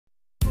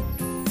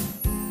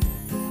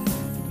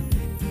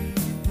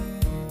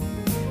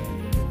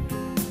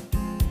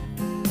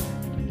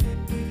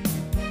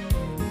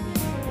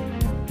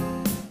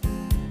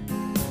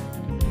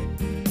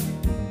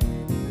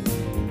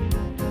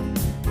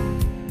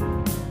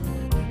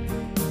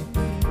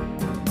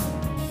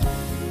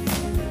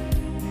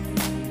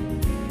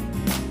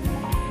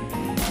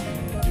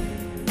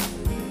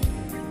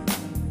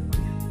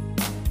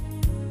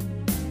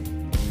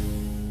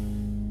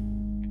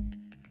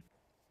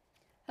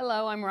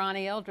Hello, I'm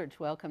Ronnie Eldridge.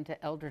 Welcome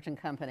to Eldridge and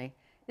Company.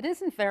 It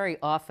isn't very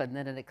often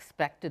that an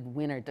expected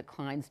winner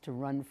declines to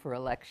run for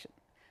election,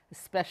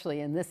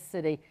 especially in this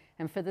city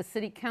and for the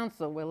city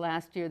council, where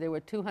last year there were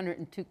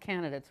 202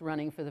 candidates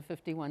running for the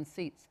 51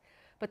 seats.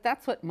 But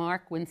that's what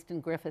Mark Winston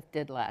Griffith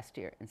did last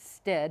year.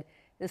 Instead,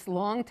 this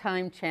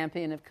longtime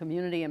champion of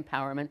community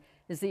empowerment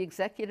is the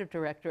executive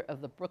director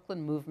of the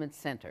Brooklyn Movement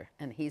Center,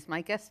 and he's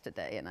my guest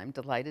today, and I'm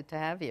delighted to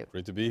have you.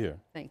 Great to be here.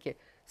 Thank you.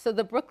 So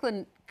the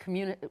Brooklyn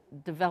Community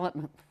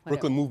Development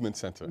Brooklyn Movement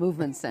Center.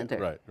 Movement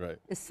Center. Right.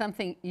 Is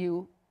something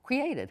you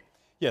created.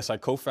 Yes, I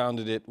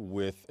co-founded it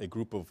with a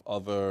group of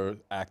other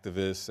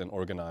activists and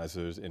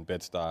organizers in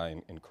Bed-Stuy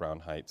in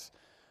Crown Heights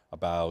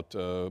about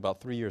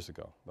 3 years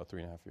ago, about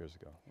 3.5 years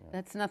ago. Yeah.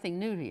 That's nothing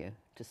new to you,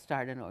 to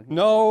start an organization.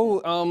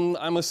 No,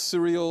 I'm a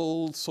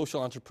serial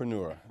social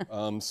entrepreneur.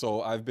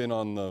 So I've been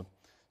on the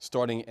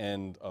starting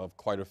end of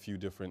quite a few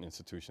different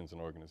institutions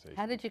and organizations.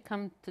 How did you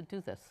come to do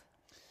this?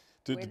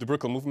 The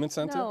Brooklyn Movement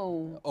Center?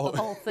 No, oh, the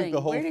whole thing. The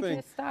whole Where thing. did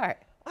you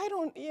start? I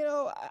don't,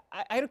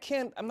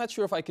 I'm not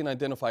sure if I can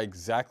identify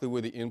exactly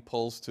where the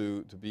impulse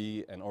to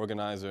be an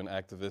organizer and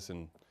activist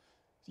and,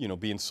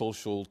 be in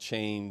social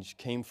change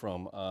came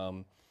from.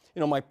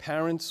 My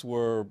parents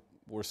were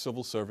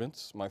civil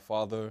servants. My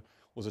father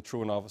was a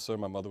truant officer.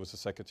 My mother was a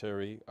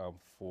secretary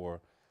for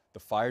the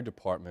fire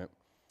department.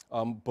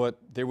 But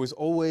there was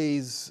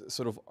always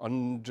sort of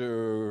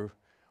underground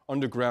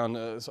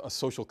a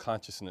social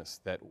consciousness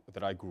that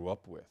I grew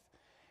up with.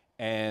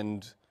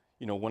 And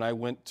when I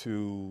went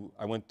to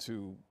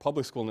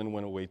public school and then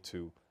went away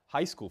to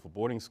high school for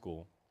boarding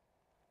school,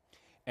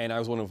 and I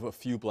was one of a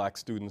few black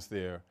students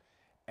there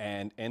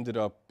and ended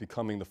up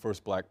becoming the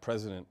first black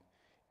president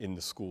in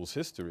the school's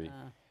history.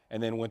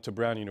 And then went to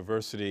Brown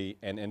University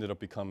and ended up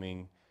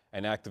becoming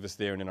an activist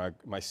there. And in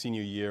my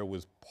senior year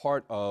was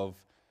part of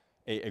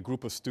a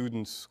group of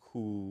students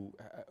who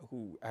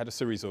had a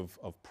series of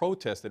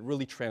protests that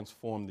really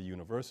transformed the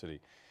university.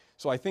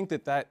 So I think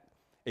that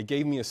it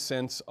gave me a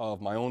sense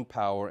of my own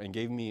power and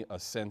gave me a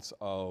sense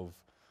of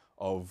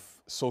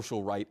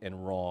social right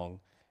and wrong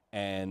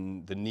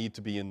and the need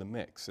to be in the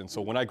mix. And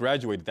so when I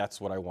graduated,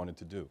 that's what I wanted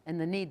to do. And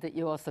the need that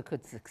you also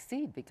could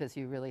succeed because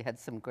you really had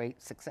some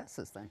great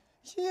successes then.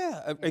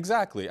 Yeah,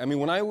 exactly. I mean,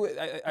 when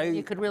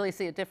you could really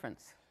see a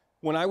difference.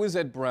 When I was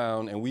at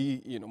Brown and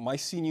my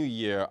senior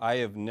year, I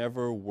have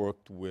never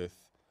worked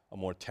with a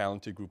more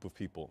talented group of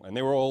people. And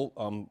they were all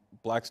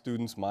black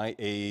students my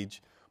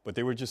age, but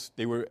they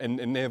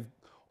have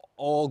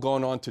all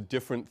gone on to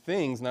different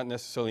things, not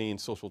necessarily in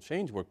social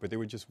change work, but they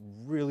were just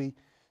really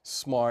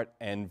smart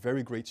and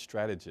very great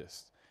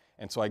strategists.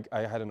 And so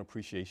I had an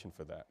appreciation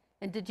for that.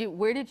 And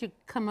where did you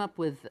come up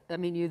with,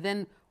 you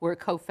then were a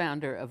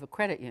co-founder of a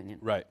credit union.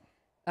 Right.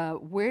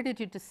 Where did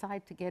you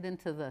decide to get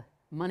into the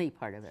money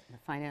part of it, the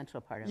financial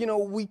part of it?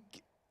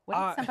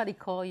 What did somebody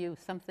call you?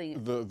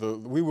 Something?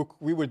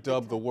 We were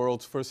dubbed the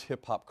world's first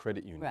hip-hop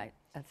credit union. Right,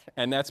 that's right.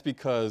 And that's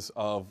because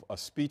of a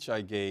speech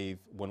I gave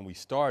when we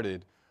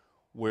started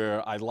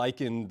where I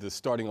likened the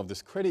starting of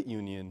this credit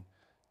union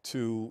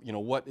to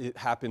what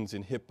happens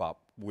in hip-hop,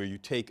 where you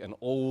take an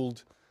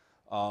old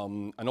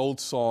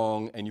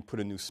song and you put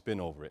a new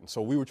spin over it. And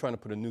so we were trying to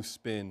put a new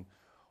spin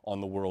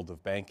on the world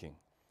of banking.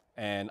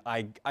 And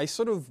I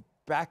sort of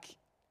backed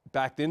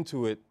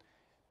into it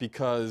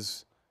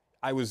because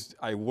I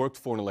worked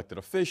for an elected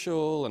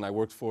official and I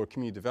worked for a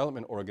community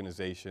development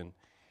organization.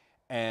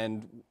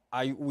 And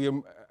I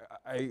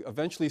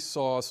eventually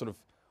saw sort of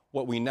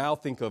what we now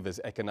think of as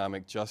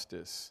economic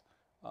justice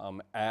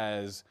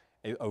as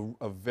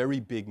a very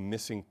big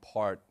missing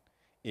part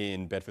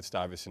in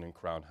Bedford-Stuyvesant and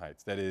Crown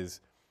Heights. That is,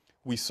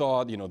 we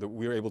saw that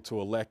we were able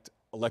to elect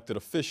elected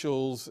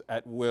officials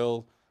at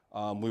will.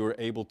 We were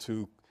able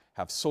to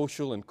have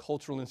social and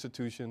cultural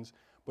institutions,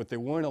 but there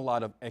weren't a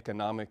lot of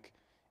economic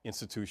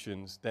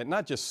institutions that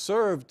not just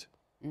served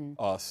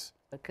us,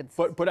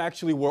 but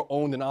actually were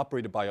owned and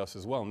operated by us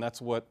as well. And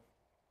that's what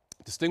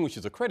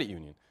distinguishes a credit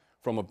union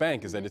from a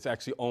bank, is that it's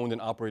actually owned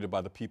and operated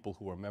by the people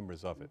who are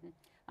members of it.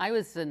 I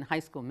was in high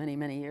school many,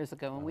 many years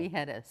ago, and we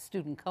had a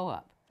student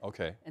co-op.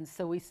 Okay. And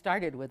so we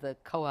started with a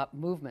co-op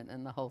movement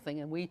and the whole thing,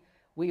 and we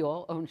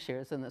all owned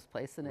shares in this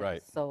place, and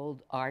it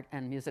sold art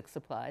and music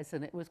supplies,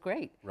 and it was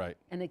great. Right.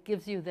 And it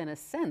gives you then a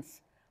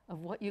sense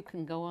of what you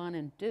can go on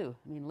and do.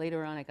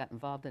 Later on I got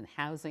involved in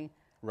housing,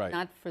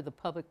 not for the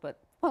public, but,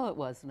 well, it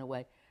was in a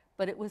way.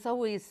 But it was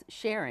always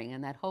sharing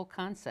and that whole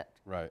concept.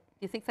 Right.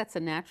 Do you think that's a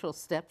natural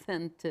step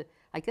then to,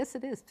 I guess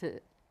it is, to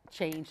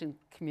change in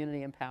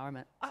community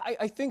empowerment?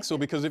 I think so,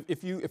 because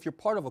if you're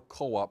part of a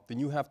co-op, then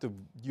you have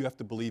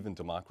to believe in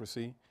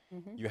democracy.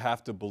 You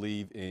have to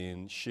believe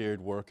in shared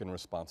work and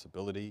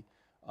responsibility.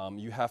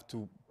 You have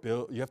to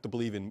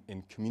believe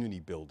in community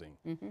building.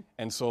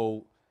 And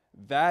so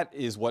that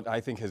is what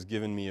I think has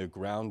given me a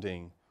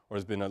grounding, or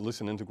has been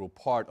an integral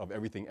part of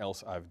everything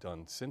else I've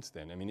done since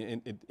then.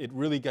 It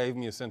really gave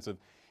me a sense of,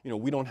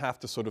 we don't have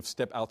to sort of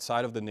step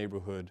outside of the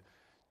neighborhood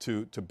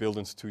to build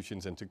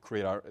institutions and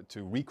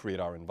to recreate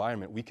our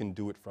environment, we can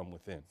do it from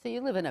within. So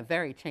you live in a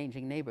very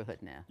changing neighborhood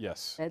now.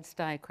 Yes.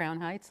 Bed-Stuy, Crown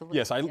Heights?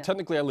 Yes,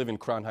 technically I live in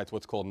Crown Heights,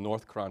 what's called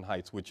North Crown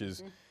Heights, which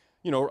is,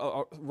 you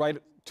know, right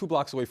 2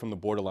 blocks away from the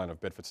borderline of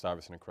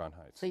Bedford-Stuyvesant and Crown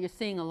Heights. So you're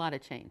seeing a lot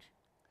of change.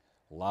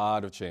 A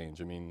lot of change.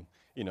 I mean,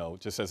 you know,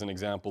 just as an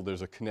example,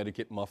 there's a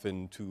Connecticut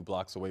muffin 2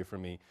 blocks away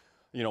from me.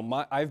 You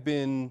know, I've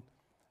been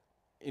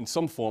in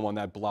some form on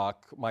that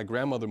block. My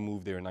grandmother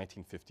moved there in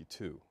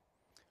 1952.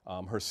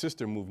 Her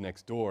sister moved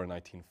next door in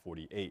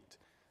 1948,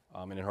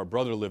 and then her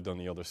brother lived on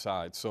the other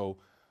side. So,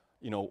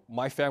 you know,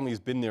 my family's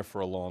been there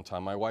for a long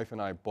time. My wife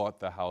and I bought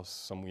the house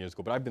some years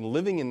ago, but I've been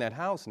living in that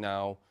house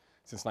now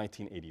since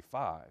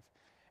 1985.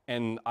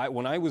 And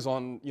when I was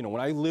on, you know,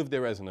 when I lived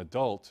there as an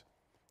adult,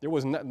 there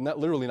was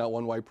literally not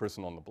one white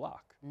person on the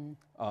block.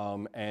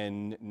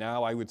 And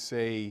now I would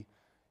say,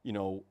 you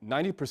know,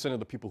 90% of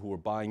the people who are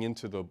buying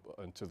into the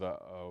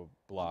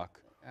block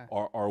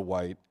are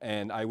white,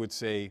 and I would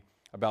say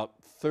about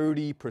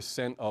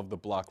 30% of the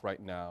block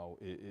right now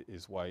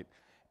is white.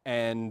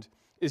 And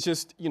it's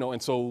just, you know,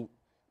 and so,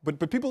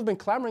 but people have been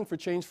clamoring for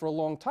change for a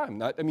long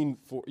time. I mean,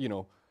 for, you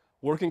know,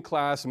 working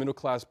class, middle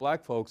class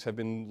black folks have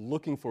been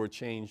looking for a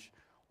change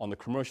on the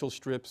commercial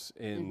strips,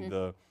 in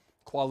the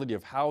quality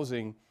of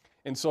housing.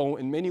 And so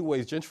in many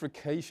ways,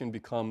 gentrification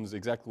becomes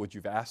exactly what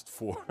you've asked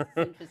for.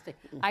 Interesting.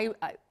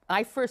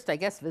 I first, I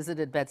guess,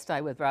 visited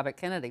Bed-Stuy with Robert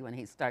Kennedy when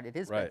he started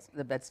his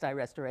the Bed-Stuy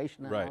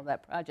restoration and all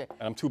that project.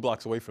 And I'm 2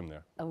 blocks away from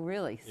there. Oh,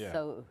 really? Yeah.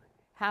 So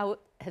how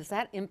has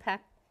that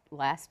impact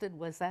lasted?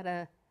 Was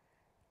that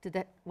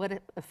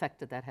what effect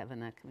did that have in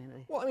that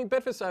community? Well, I mean,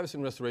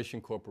 Bedford-Stuyvesant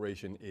Restoration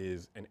Corporation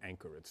is an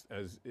anchor.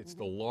 It's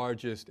the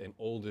largest and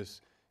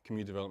oldest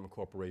community development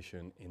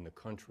corporation in the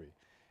country.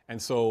 And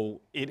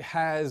so it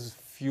has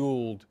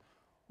fueled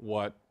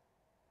what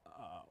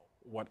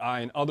I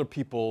and other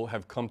people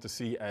have come to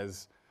see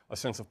as a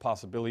sense of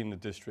possibility in the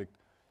district,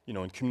 you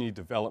know, in community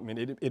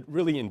development. It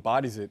really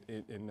embodies it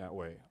in that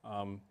way.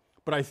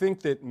 But I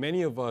think that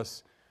many of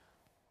us,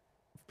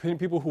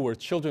 people who are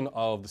children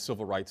of the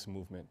civil rights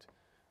movement,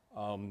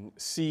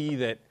 see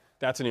that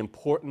that's an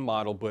important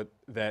model, but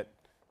that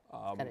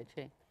Gotta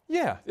change.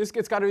 yeah, it's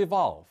got to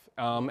evolve.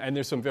 And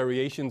there's some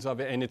variations of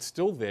it, and it's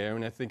still there,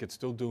 and I think it's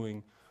still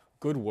doing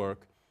good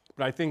work.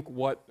 But I think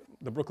what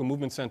the Brooklyn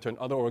Movement Center and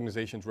other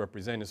organizations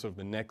represent is sort of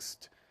the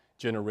next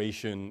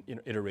generation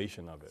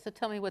iteration of it. So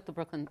tell me what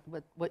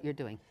what you're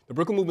doing. The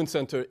Brooklyn Movement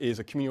Center is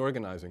a community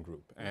organizing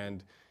group,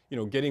 and you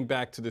know, getting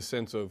back to the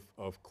sense of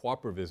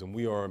cooperativism,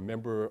 we are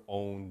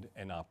member-owned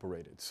and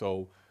operated.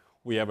 So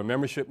we have a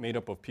membership made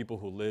up of people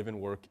who live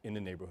and work in the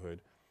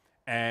neighborhood,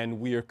 and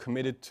we are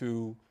committed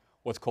to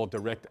what's called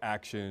direct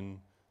action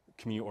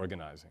community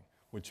organizing,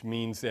 which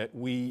means that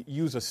we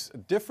use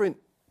different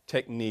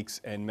techniques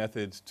and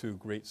methods to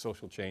create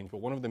social change, but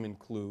one of them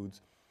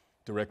includes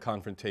direct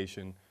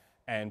confrontation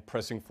and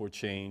pressing for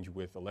change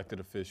with elected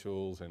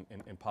officials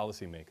and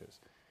policymakers.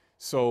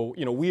 So,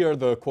 you know, we are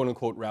the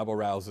quote-unquote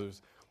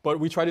rabble-rousers, but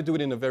we try to do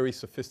it in a very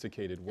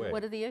sophisticated way.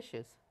 What are the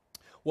issues?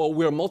 Well,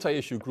 we're a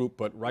multi-issue group,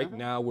 but right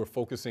now we're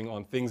focusing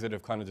on things that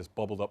have kind of just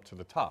bubbled up to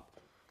the top.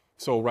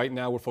 So right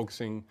now we're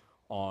focusing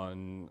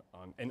on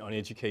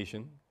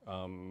education,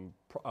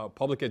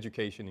 public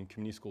education in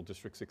Community School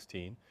District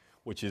 16,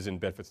 which is in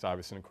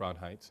Bedford-Stuyvesant and Crown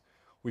Heights.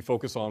 We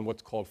focus on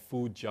what's called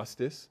food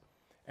justice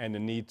and the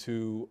need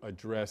to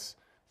address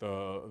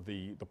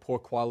the poor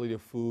quality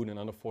of food and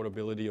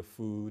unaffordability of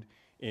food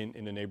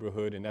in the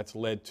neighborhood, and that's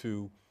led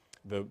to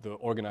the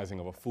organizing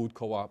of a food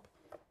co-op.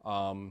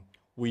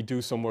 We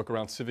do some work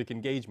around civic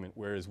engagement,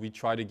 whereas we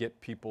try to get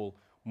people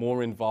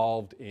more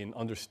involved in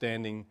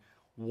understanding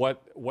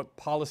what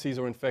policies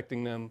are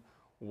affecting them,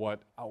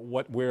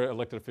 where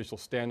elected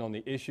officials stand on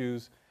the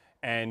issues,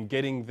 and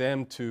getting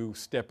them to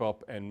step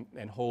up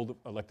and hold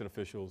elected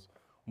officials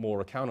more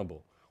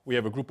accountable. We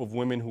have a group of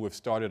women who have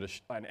started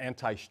an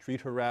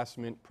anti-street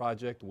harassment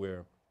project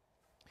where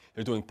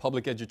they're doing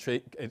public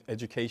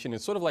education.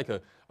 It's sort of like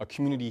a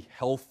community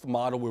health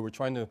model where we're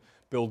trying to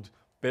build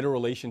better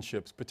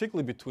relationships,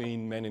 particularly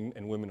between men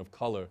and women of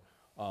color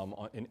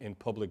in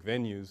public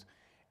venues.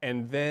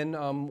 And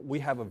then we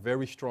have a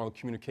very strong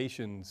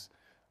communications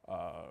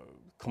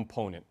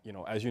component. You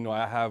know, as you know,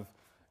 I have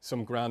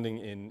some grounding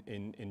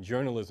in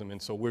journalism,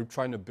 and so we're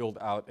trying to build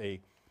out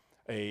a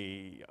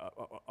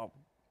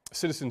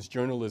citizens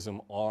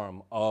journalism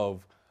arm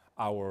of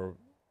our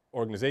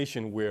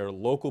organization where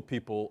local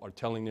people are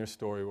telling their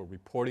story or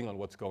reporting on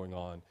what's going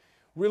on,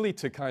 really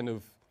to kind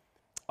of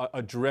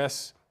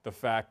address the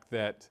fact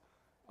that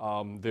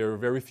there are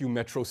very few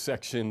metro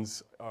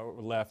sections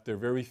left. There are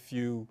very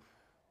few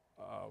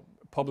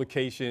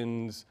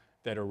publications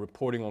that are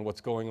reporting on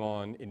what's going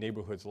on in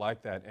neighborhoods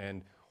like that.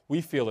 And we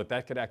feel that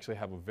that could actually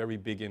have a very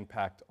big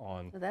impact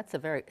on. Well, that's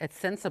a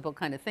sensible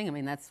kind of thing. I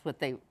mean, that's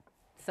what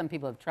some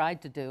people have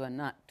tried to do and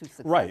not too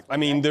successfully. Right. I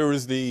mean, there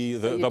was So you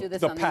do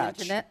this on patch.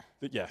 the internet?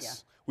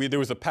 Yes. Yeah. There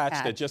was a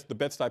patch that the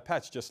Bed-Stuy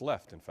patch just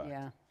left, in fact.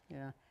 Yeah,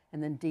 yeah.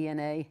 And then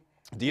DNA.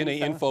 DNA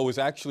Info is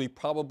actually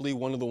probably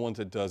one of the ones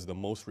that does the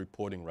most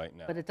reporting right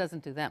now. But it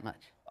doesn't do that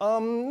much.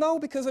 No,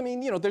 because I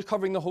mean, they're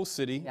covering the whole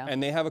city, Yeah.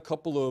 and they have a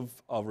couple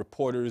of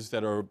reporters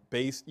that are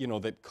based,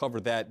 that cover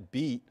that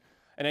beat,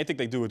 and I think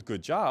they do a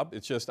good job.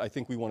 It's just I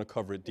think we want to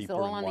cover it deeper Is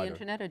it all and on wider. the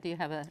internet, or do you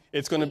have a?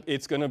 It's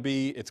gonna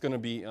be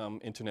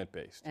internet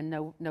based. And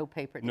no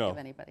paper to No, give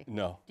anybody.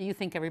 no. Do you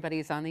think everybody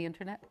is on the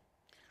internet?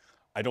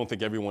 I don't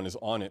think everyone is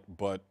on it,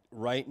 but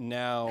right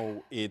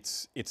now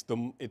it's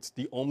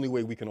the only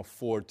way we can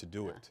afford to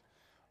do it.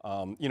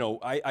 I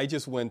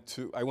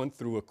went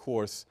through a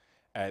course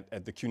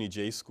at the CUNY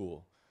J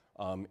School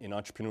in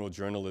entrepreneurial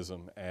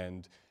journalism,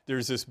 and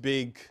there's this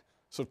big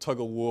sort of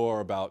tug of war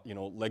about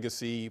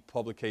legacy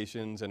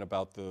publications and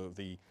about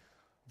the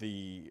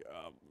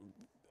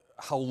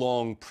how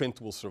long print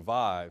will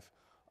survive,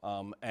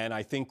 and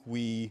I think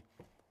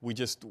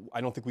I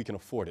don't think we can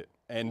afford it.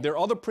 And there are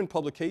other print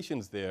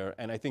publications there,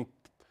 and I think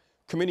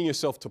committing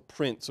yourself to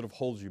print sort of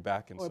holds you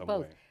back in Or some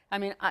both? way. I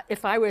mean,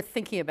 if I were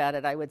thinking about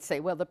it, I would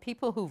say, well, the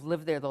people who've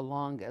lived there the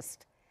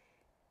longest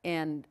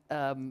and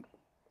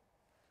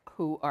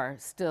who are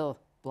still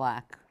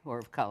black or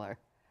of color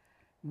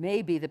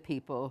may be the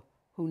people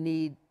who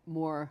need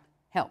more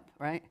help,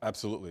 right?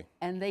 Absolutely.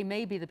 And they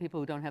may be the people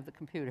who don't have the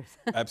computers.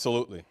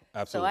 Absolutely. So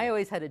Absolutely. I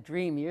always had a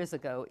dream years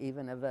ago,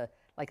 even of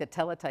like a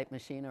teletype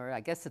machine, or I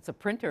guess it's a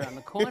printer on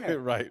the corner.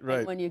 Right, And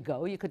right. when you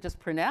go, you could just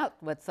print out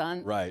what's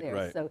on Right, there.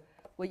 right. So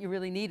what you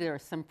really need are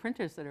some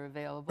printers that are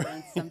available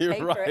and some You're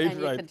paper, right, and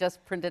you right. could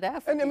just print it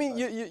out. For And I mean,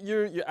 people.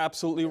 you're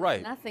absolutely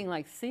right. Nothing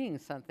like seeing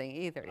something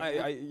either.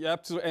 Yeah,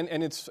 absolutely,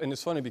 and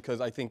it's funny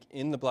because I think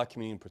in the black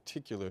community in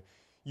particular,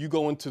 you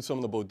go into some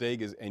of the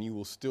bodegas and you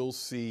will still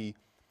see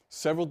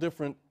several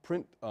different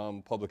print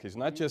publications,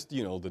 not just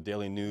the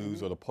Daily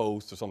News or the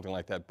Post or something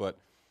like that, but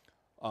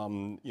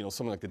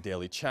something like the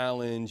Daily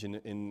Challenge,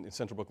 in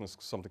Central Brooklyn,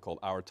 something called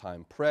Our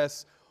Time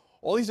Press.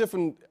 All these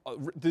different,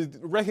 the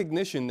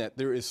recognition that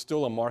there is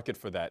still a market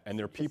for that, and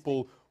there are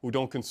people who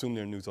don't consume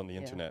their news on the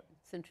internet.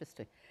 It's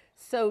interesting.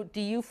 So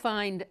do you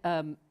find,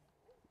 do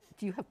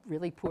you have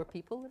really poor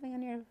people living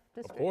in your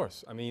district? Of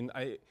course. I mean,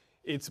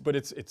 it's a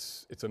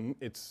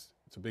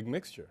big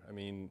mixture. I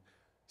mean,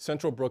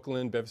 Central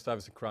Brooklyn,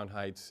 Bedford-Stuyvesant, Crown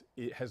Heights,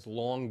 it has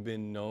long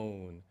been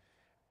known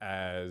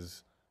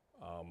as,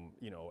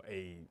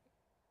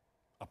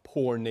 a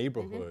poor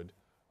neighborhood,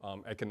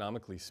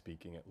 economically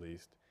speaking, at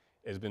least.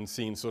 Has been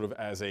seen sort of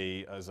as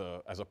a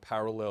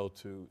parallel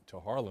to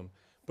Harlem,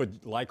 but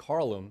like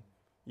Harlem,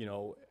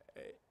 it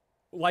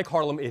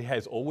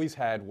has always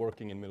had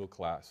working and middle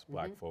class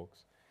black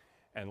folks,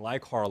 and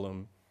like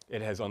Harlem,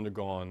 it has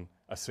undergone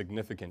a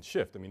significant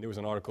shift. I mean, there was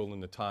an article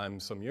in the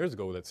Times some years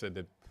ago that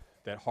said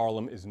that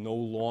Harlem is no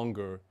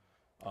longer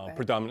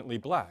predominantly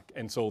black,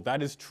 and so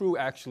that is true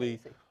actually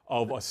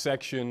of a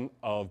section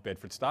of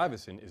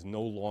Bedford-Stuyvesant is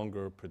no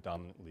longer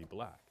predominantly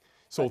black.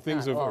 So But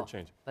things not are all,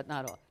 changing. But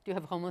not all. Do you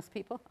have homeless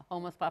people, a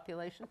homeless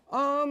population?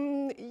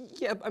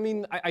 Yeah, I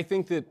mean, I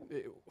think that,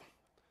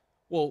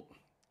 well,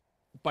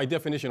 by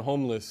definition,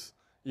 homeless,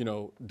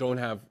 don't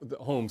have the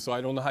homes, so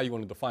I don't know how you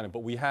want to define it,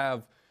 but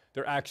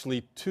there are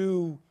actually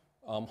 2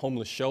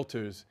 homeless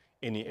shelters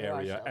in the There are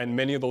area, shelters. and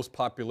many of those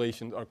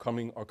populations are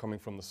coming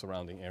from the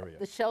surrounding area.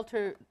 The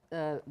shelter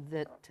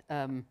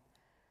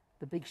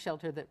the big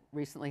shelter that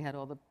recently had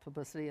all the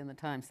publicity in the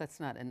Times, that's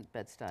not in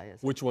Bed-Stuy,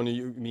 is it? Which one do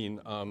you mean?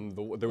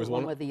 There was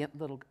one. with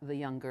the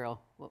young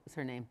girl, what was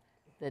her name?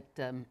 That,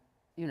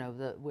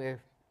 where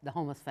the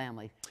homeless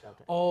family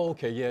shelter. Oh,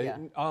 okay, yeah. Yeah.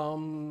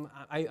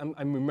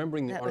 I'm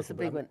remembering the That article. was a but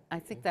big I'm- one. I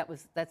think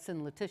that's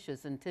in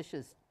Letitia's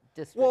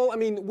district. Well, I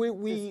mean,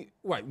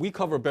 we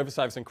cover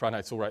Bedford-Stuyvesant, Crown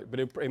Heights, so right, but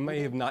it may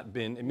have not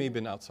been. It may have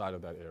been outside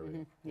of that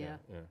area. Yeah.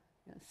 Yeah.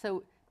 Yeah.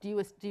 So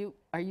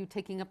are you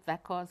taking up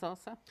that cause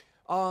also?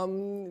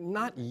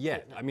 Not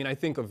yet. I mean, I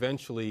think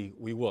eventually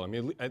we will. I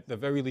mean, at the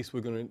very least,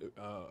 we're going to,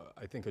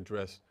 I think,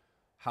 address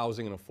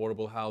housing and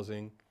affordable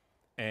housing,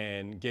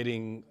 and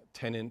getting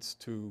tenants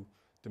to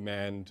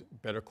demand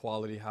better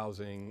quality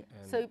housing.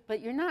 And So,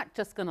 but you're not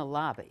just going to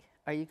lobby.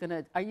 Are you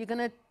going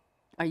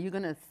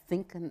to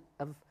think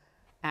of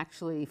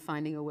actually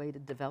finding a way to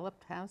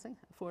develop housing,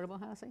 affordable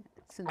housing?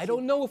 I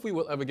don't know if we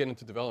will ever get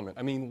into development.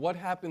 I mean, what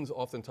happens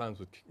oftentimes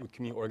with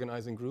community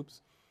organizing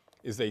groups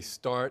is they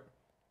start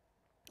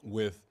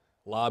with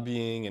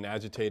lobbying and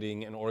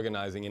agitating and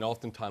organizing, and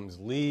oftentimes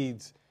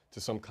leads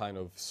to some kind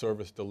of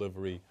service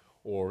delivery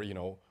or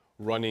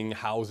running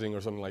housing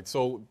or something like that.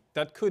 So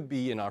that could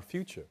be in our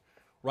future.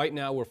 Right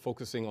now we're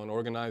focusing on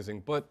organizing,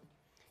 but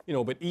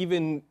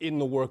even in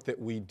the work that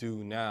we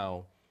do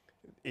now,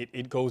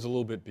 it goes a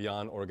little bit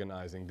beyond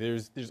organizing.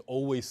 There's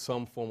always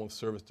some form of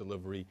service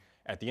delivery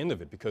at the end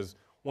of it, because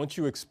once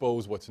you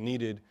expose what's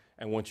needed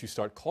and once you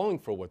start calling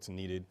for what's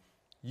needed,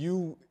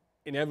 you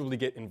inevitably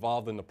get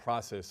involved in the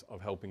process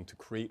of helping to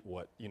create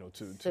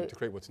to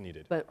create what's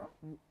needed.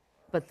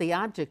 But the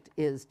object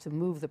is to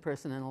move the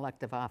person in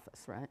elective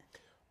office, right?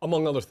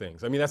 Among other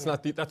things. I mean, that's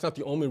not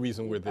the only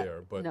reason we're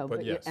there,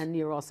 but yes. And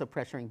you're also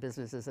pressuring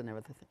businesses and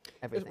everything.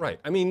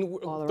 Right. I mean,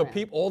 All the around.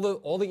 people,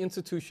 all the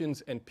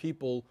institutions and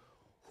people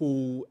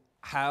who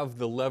have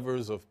the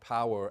levers of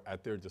power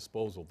at their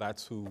disposal.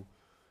 That's who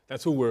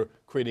we're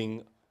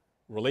creating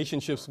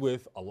relationships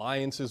with,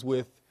 alliances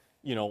with.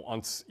 You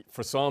know,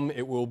 for some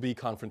it will be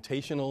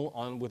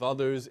confrontational. With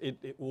others,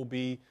 it will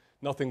be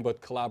nothing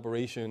but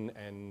collaboration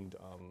and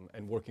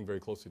working very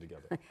closely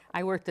together.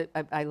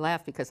 I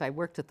laugh because I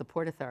worked at the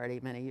Port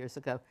Authority many years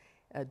ago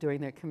during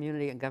their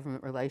community and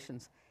government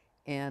relations,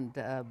 and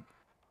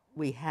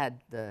we had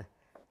the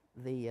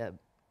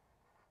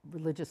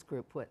religious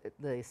group,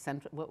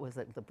 what was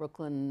it, the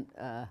Brooklyn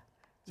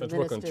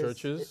Central Brooklyn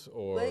churches,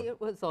 or? Well, it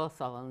was all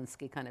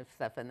Soloninsky kind of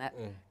stuff, and that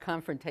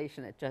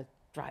confrontation, it just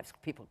drives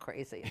people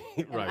crazy.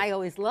 And Right. I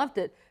always loved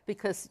it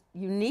because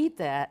you need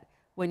that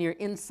when you're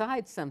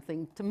inside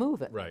something to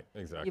move it. Right,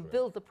 exactly. You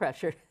build the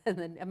pressure, and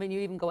then, I mean, you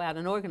even go out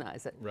and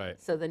organize it.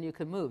 Right. So then you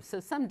can move. So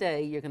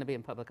someday you're going to be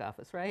in public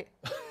office, right?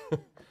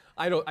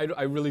 I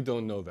really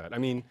don't know that. I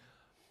mean,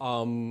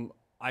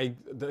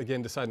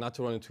 again, decided not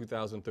to run in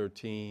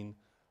 2013.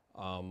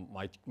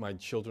 My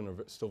children are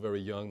still very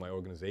young. My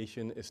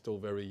organization is still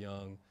very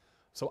young.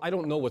 So I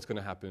don't know what's going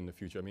to happen in the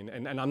future. I mean,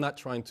 and I'm not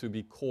trying to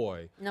be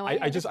coy. No,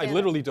 I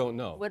literally don't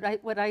know.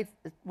 What I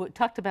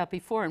talked about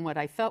before and what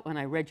I felt when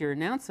I read your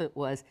announcement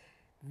was,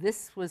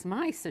 this was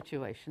my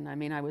situation. I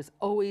mean, I was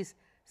always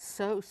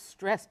so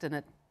stressed, and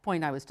at a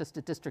point I was just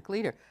a district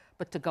leader.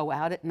 But to go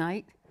out at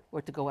night or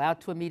to go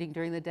out to a meeting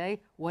during the day,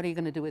 what are you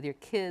going to do with your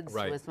kids?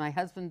 Right. What's my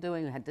husband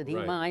doing? Did he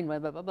Right. mind? Blah,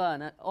 blah, blah, blah,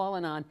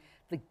 and on.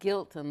 The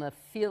guilt and the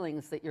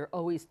feelings that you're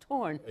always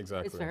torn.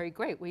 Exactly. It's very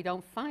great. We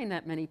don't find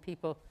that many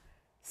people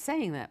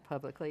saying that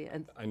publicly,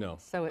 and I know.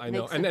 so it I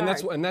know. makes And it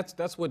hard.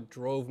 that's what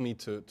drove me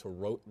to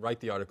write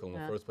the article in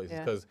the first place,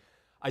 yeah. because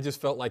I just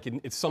felt like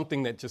it's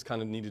something that just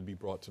kind of needed to be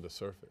brought to the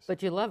surface.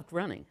 But you loved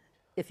running,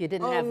 if you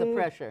didn't have the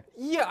pressure.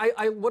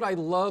 Yeah, what I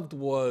loved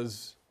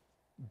was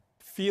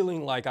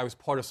feeling like I was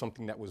part of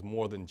something that was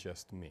more than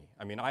just me.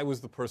 I mean, I was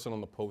the person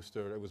on the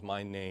poster. It was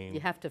my name. You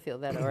have to feel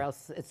that, or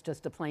else it's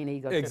just a plain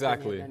ego trip.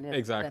 Exactly,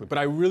 exactly. But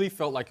I really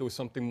felt like it was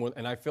something more,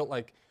 and I felt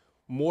like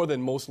more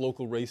than most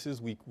local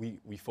races,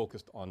 we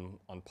focused on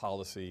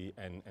policy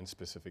and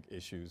specific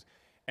issues,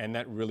 and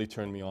that really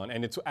turned me on.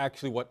 And it's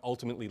actually what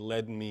ultimately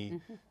led me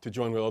to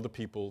join with other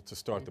people to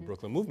start the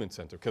Brooklyn Movement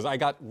Center, because I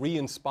got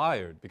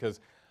re-inspired, because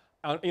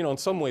you know, in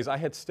some ways I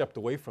had stepped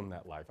away from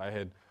that life.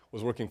 I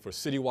was working for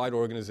citywide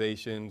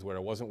organizations where I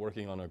wasn't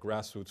working on a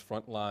grassroots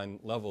frontline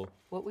level.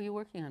 What were you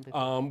working on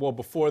before? Well,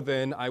 before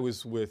then I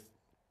was with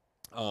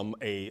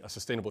a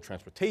sustainable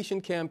transportation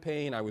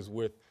campaign. I was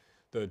with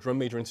the Drum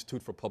Major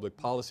Institute for Public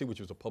Policy,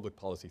 which was a public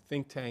policy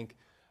think tank.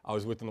 I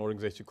was with an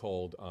organization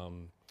called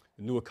the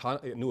New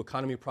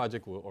Economy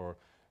Project, or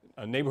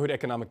a Neighborhood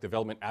Economic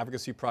Development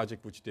Advocacy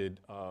Project, which did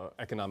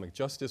economic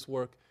justice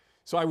work.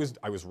 So I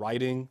was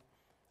writing,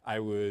 I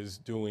was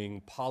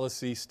doing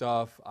policy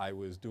stuff, I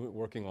was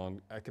working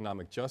on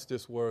economic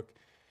justice work,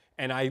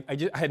 and I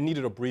had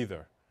needed a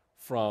breather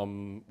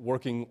from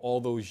working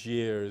all those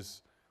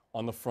years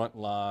on the front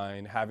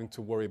line, having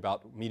to worry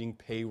about meeting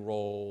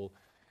payroll.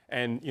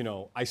 And you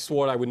know, I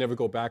swore I would never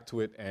go back to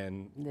it,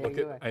 and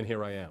and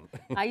here I am.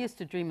 I used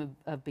to dream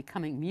of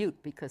becoming mute,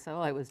 because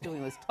all I was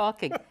doing was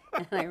talking,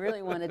 and I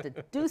really wanted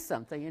to do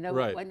something. You know,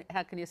 Right.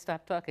 how can you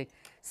stop talking?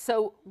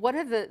 So, what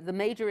are the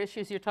major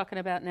issues you're talking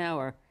about now?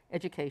 Or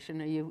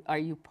education? Are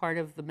you part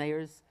of the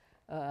mayor's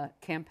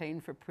campaign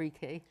for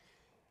pre-K?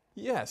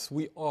 Yes,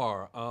 we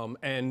are,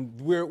 and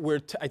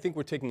I think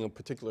we're taking a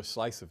particular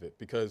slice of it,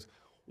 because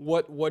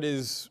what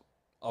is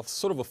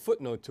sort of a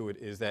footnote to it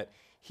is that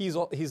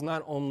he's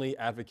not only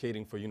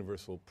advocating for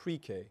universal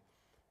pre-K,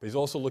 but he's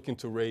also looking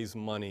to raise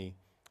money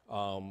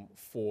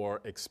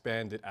for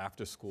expanded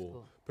after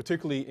school,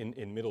 particularly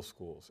in middle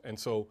schools. And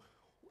so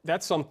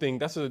that's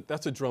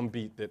a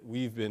drumbeat that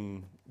we've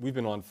been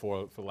on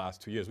for the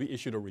last 2 years. We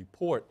issued a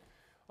report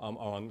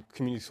on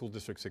Community School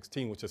District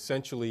 16, which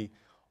essentially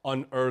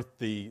unearthed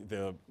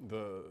the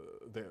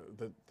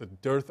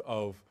dearth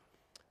of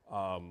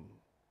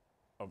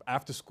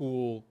after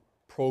school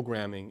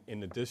programming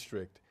in the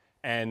district,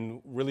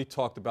 and really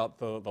talked about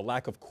the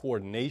lack of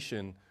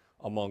coordination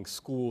among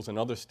schools and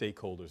other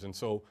stakeholders. And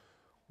so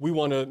we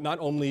want to not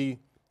only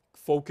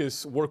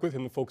work with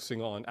him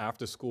focusing on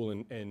after school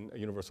and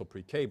universal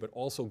pre-K, but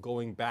also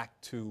going back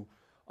to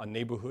a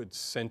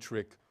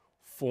neighborhood-centric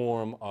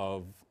form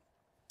of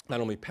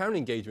not only parent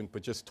engagement,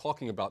 but just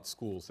talking about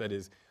schools. That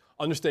is,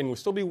 understanding we'll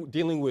still be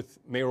dealing with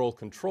mayoral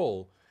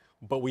control,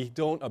 but we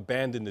don't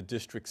abandon the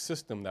district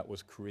system that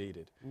was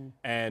created,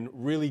 and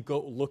really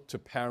look to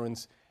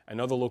parents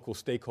and other local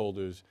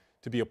stakeholders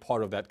to be a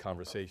part of that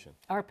conversation.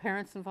 Are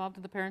parents involved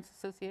in the parents'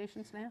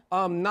 associations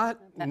now? Not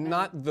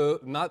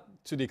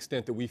to the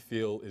extent that we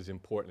feel is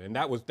important, and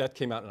that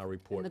came out in our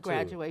report. And the too.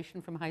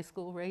 graduation from high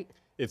school rate?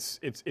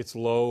 It's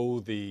low.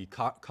 The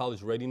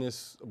college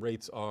readiness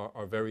rates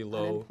are very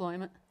low.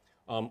 Unemployment?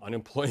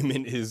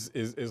 Unemployment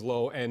is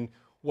low, and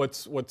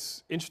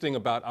what's interesting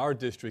about our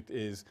district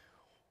is,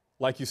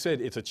 like you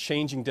said, it's a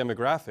changing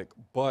demographic,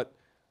 but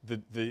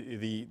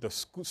the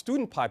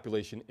student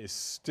population is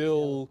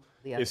still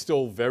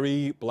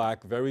very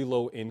Black, very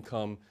low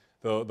income.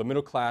 the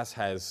middle class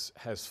has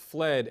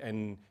fled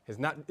and is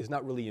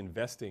not really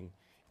investing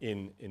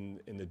in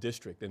the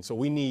district. And so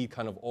we need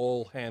kind of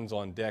all hands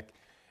on deck,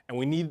 and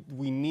we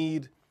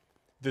need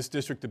this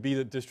district to be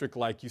the district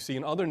like you see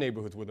in other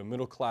neighborhoods where the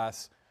middle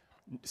class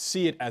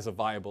see it as a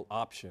viable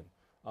option.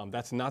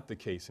 That's not the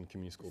case in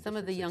community school Some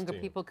of the District younger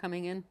 16. people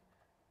coming in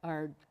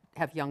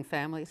have young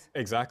families.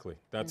 Exactly.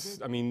 That's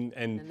I mean,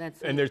 And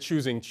that's and they're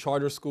choosing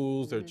charter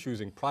schools, they're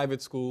choosing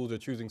private schools, they're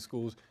choosing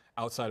schools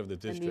outside of the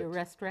And district. the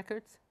arrest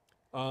records?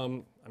 I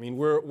mean,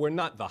 we're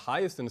not the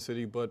highest in the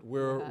city, but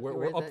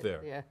we're up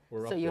there. Yeah.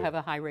 We're So up you there. have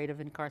a high rate of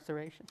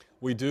incarceration?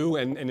 We do,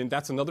 and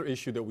that's another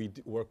issue that we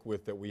work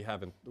with that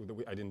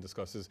I didn't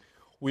discuss is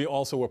we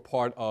also were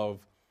part of.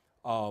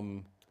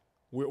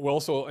 We're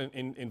also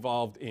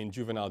involved in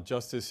juvenile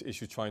justice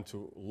issues, trying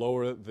to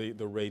lower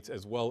the rates,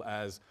 as well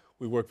as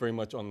we work very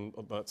much on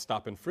the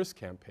Stop and Frisk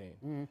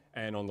campaign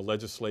and on the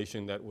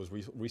legislation that was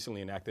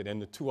recently enacted, and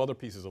the two other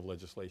pieces of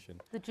legislation.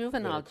 The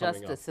juvenile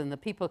coming justice and the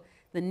people,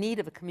 the need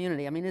of a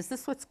community. I mean, is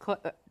this what's,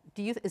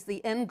 is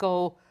the end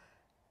goal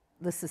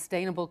the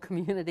sustainable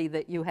community,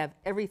 that you have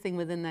everything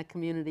within that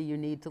community you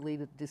need to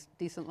lead a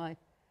decent life?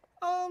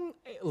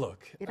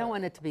 Look, You don't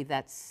want it to be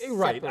that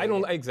right. I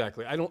don't separated.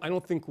 exactly. I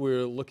don't think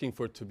we're looking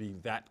for it to be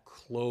that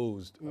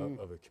closed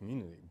of a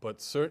community.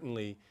 But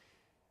certainly,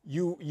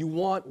 you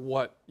want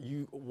what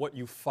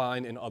you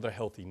find in other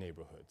healthy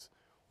neighborhoods,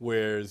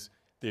 whereas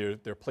there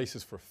are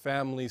places for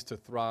families to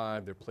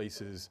thrive. There are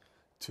places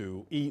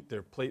to eat.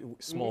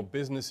 Small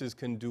businesses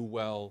can do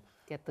well.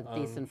 Get the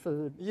decent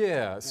food.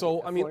 Yeah,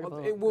 so I mean,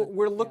 affordable,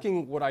 we're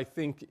looking what I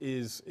think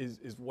is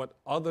what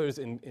others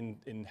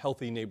in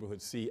healthy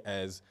neighborhoods see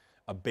as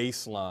a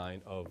baseline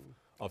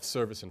of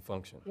service and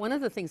function. One of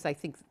the things I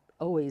think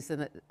always,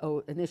 an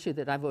issue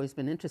that I've always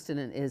been interested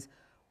in, is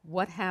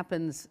what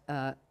happens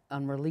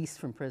on release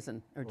from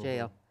prison or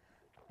jail.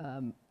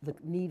 The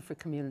need for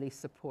community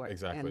support.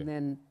 Exactly. And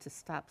then to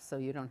stop so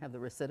you don't have the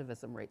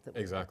recidivism rate that we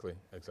have. Exactly.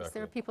 'Cause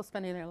there are people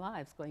spending their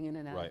lives going in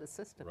and out of the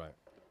system. Right.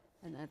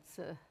 And that's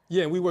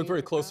Yeah, and we work very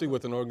major closely problem.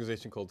 with an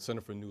organization called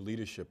Center for New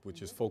Leadership,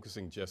 which is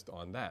focusing just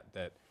on that,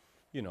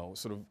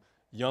 sort of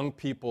young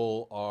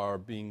people are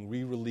being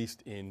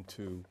re-released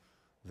into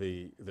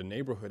the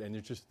neighborhood, and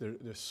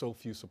there's so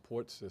few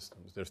support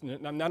systems. There's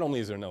not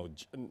only is there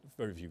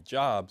very few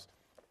jobs,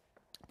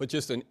 but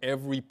just in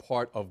every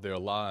part of their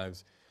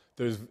lives,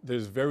 there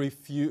are very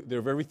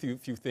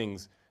few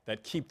things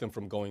that keep them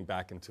from going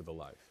back into the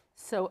life.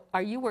 So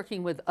are you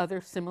working with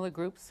other similar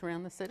groups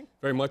around the city?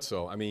 Very much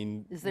so. I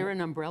mean, Is there an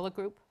umbrella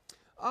group?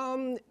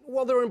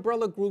 well, there are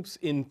umbrella groups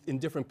in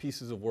different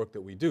pieces of work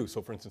that we do.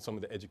 So, for instance, some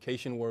of the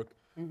education work,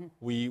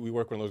 we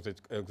work with those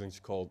organizations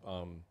called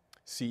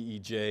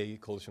CEJ,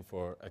 Coalition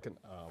for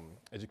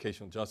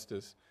Educational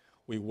Justice.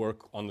 We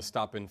work on the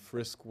Stop and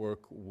Frisk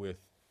work with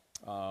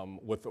a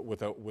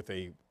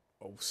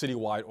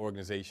citywide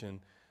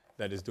organization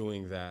that is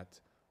doing that.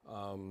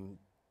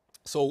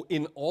 So,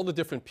 in all the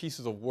different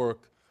pieces of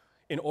work,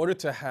 in order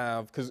to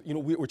have, because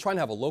we're trying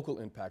to have a local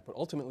impact, but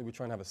ultimately we're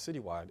trying to have a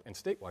citywide and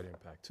statewide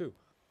impact too.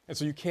 And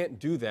so you can't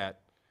do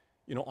that,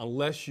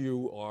 unless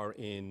you are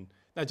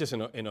not just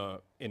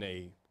in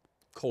a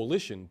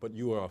coalition, but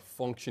you are a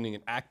functioning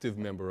and active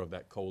member of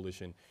that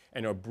coalition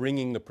and are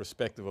bringing the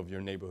perspective of your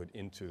neighborhood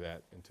into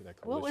that coalition.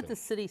 What would the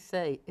city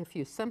say if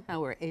you somehow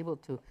were able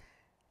to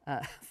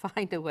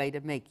find a way to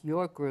make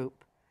your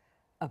group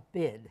a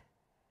bid?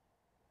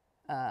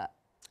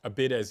 A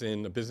bid as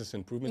in a business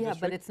improvement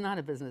district? Yeah, but it's not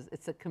a business.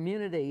 It's a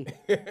community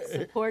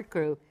support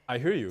group I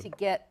hear you. to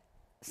get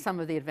some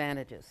of the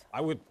advantages.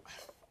 I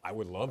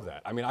would love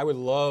that. I mean, I would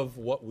love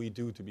what we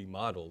do to be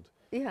modeled.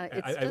 Yeah, And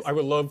it's just, I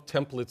would love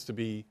templates to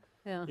be,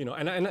 Yeah.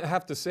 and I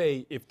have to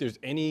say, if there's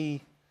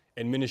any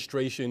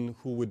administration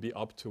who would be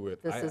up to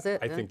it, This is it,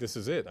 I huh? think this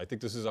is it. I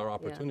think this is our yeah,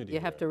 opportunity. you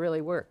have to here.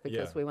 really work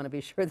because Yeah. we want to be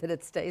sure that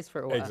it stays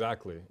for a while.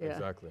 Exactly, Yeah.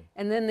 exactly.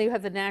 And then you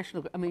have the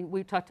national, I mean,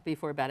 we talked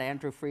before about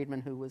Andrew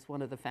Friedman, who was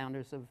one of the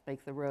founders of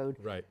Make the Road.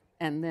 Right.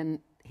 And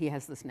then he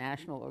has this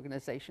national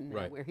organization now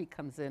Right. where he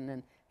comes in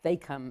and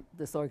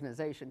this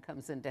organization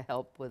comes in to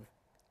help with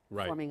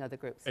Right. forming other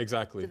groups.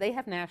 Exactly. Do they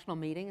have national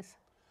meetings?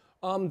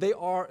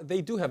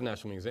 They do have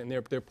national meetings, and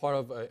they're part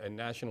of a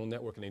national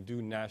network, and they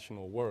do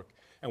national work.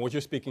 And what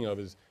you're speaking of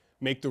is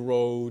Make the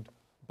Road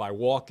by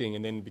walking,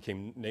 and then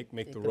became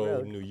Make the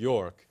Road New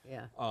York.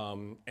 Yeah.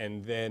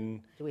 And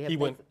then Do we have he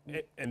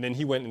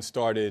went and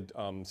started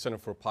Center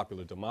for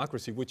Popular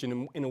Democracy, which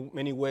in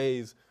many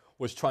ways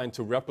was trying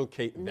to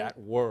replicate that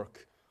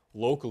work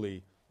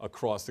locally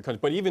across the country.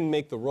 But even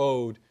Make the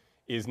Road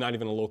is not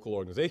even a local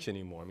organization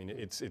anymore. I mean,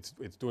 it's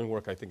doing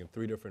work, I think, in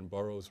 3 different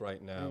boroughs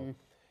right now,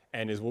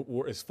 and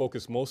is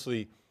focused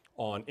mostly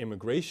on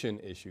immigration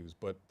issues.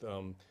 But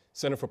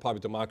Center for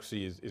Popular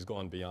Democracy is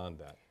gone beyond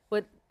that.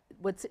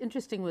 What's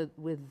interesting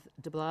with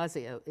de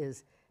Blasio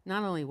is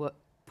not only what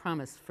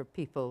promised for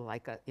people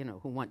like,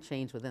 who want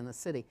change within the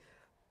city,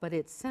 but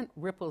it sent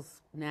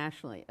ripples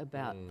nationally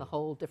about the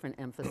whole different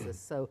emphasis.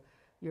 So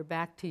you're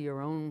back to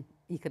your own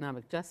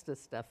economic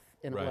justice stuff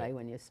in a Right. way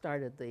when you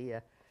started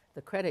the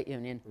the credit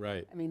union.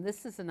 Right. I mean,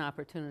 this is an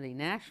opportunity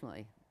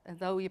nationally.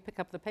 Though you pick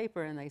up the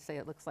paper and they say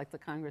it looks like the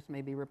Congress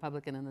may be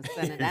Republican in the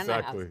Senate and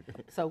the House.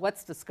 So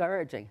what's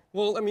discouraging?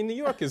 Well, I mean, New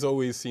York is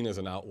always seen as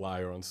an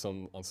outlier on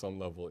some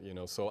level, you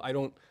know. So I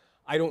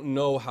don't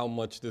know how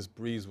much this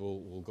breeze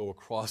will go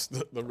across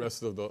the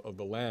rest of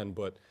the land,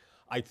 but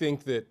I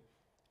think that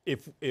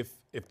if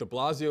de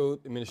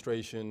Blasio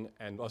administration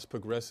and us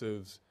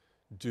progressives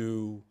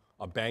do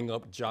a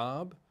bang-up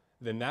job,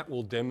 then that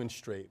will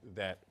demonstrate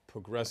that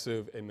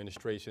progressive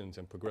administrations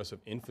and progressive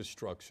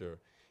infrastructure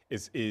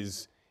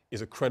is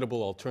a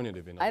credible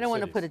alternative in other I don't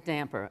want to cities. put a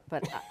damper,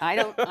 but I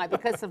don't,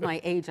 because of my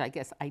age, I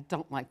guess, I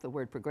don't like the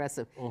word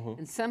progressive.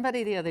 And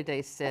somebody the other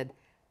day said,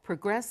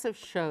 progressive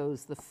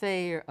shows the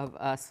failure of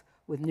us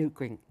with Newt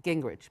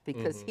Gingrich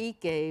because he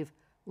gave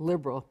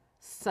liberal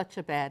such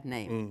a bad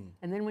name.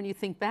 And then when you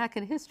think back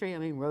in history, I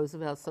mean,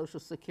 Roosevelt, Social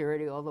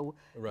Security, all the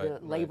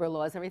labor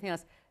laws, everything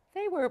else,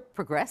 they were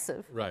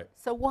progressive. Right.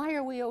 So why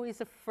are we always,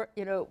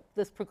 you know,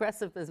 this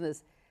progressive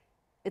business,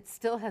 it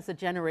still has a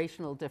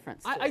generational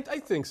difference. I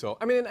think so.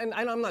 I mean, and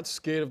I'm not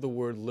scared of the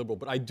word liberal,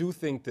 but I do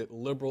think that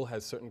liberal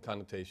has certain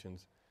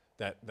connotations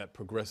that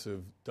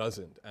progressive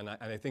doesn't. And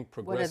I think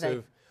progressive, What are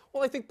they?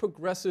 well, I think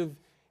progressive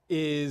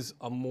is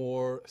a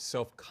more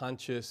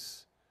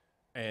self-conscious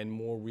and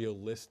more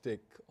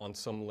realistic on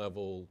some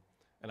level,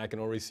 and I can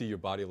already see your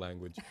body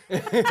language.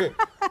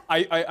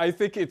 I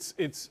think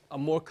it's a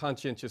more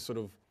conscientious sort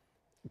of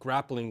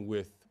grappling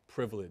with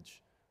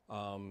privilege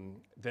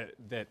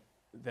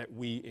that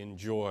we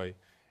enjoy,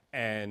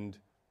 and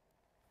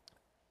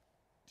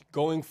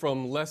going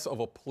from less of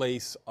a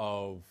place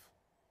of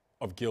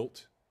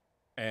guilt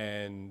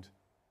and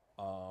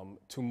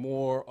to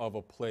more of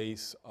a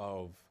place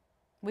of...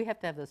 We have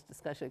to have this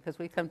discussion because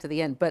we've come to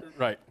the end, but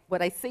Right.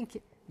 what I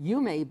think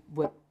you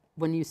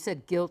when you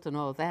said guilt and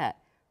all that,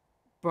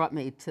 brought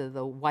me to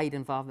the white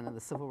involvement in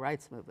the civil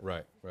rights movement.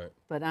 Right, right.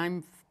 But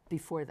I'm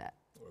before that.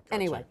 Gotcha.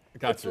 Anyway,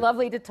 Gotcha. it's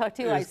lovely to talk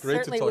to you. I It's great to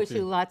certainly talk wish to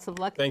you you. lots of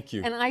luck. Thank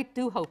you. And I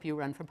do hope you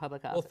run for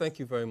public office. Well, thank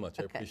you very much.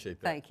 I Okay, appreciate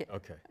that. thank you.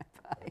 Okay.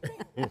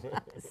 Bye.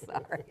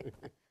 Sorry.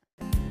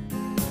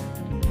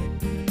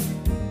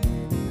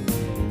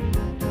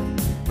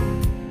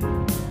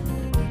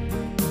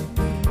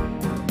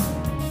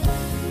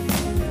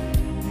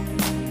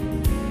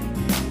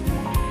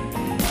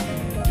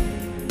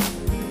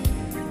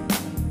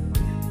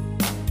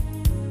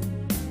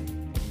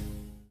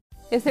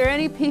 If there are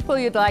any people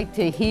you'd like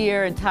to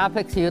hear and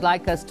topics you'd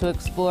like us to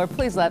explore,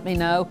 please let me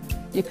know.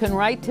 You can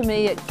write to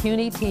me at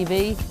CUNY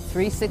TV,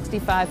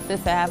 365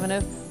 Fifth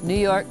Avenue, New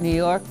York, New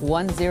York,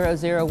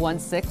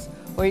 10016,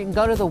 or you can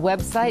go to the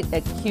website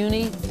at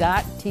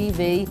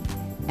cuny.tv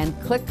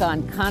and click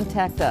on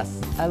Contact Us.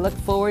 I look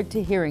forward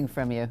to hearing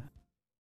from you.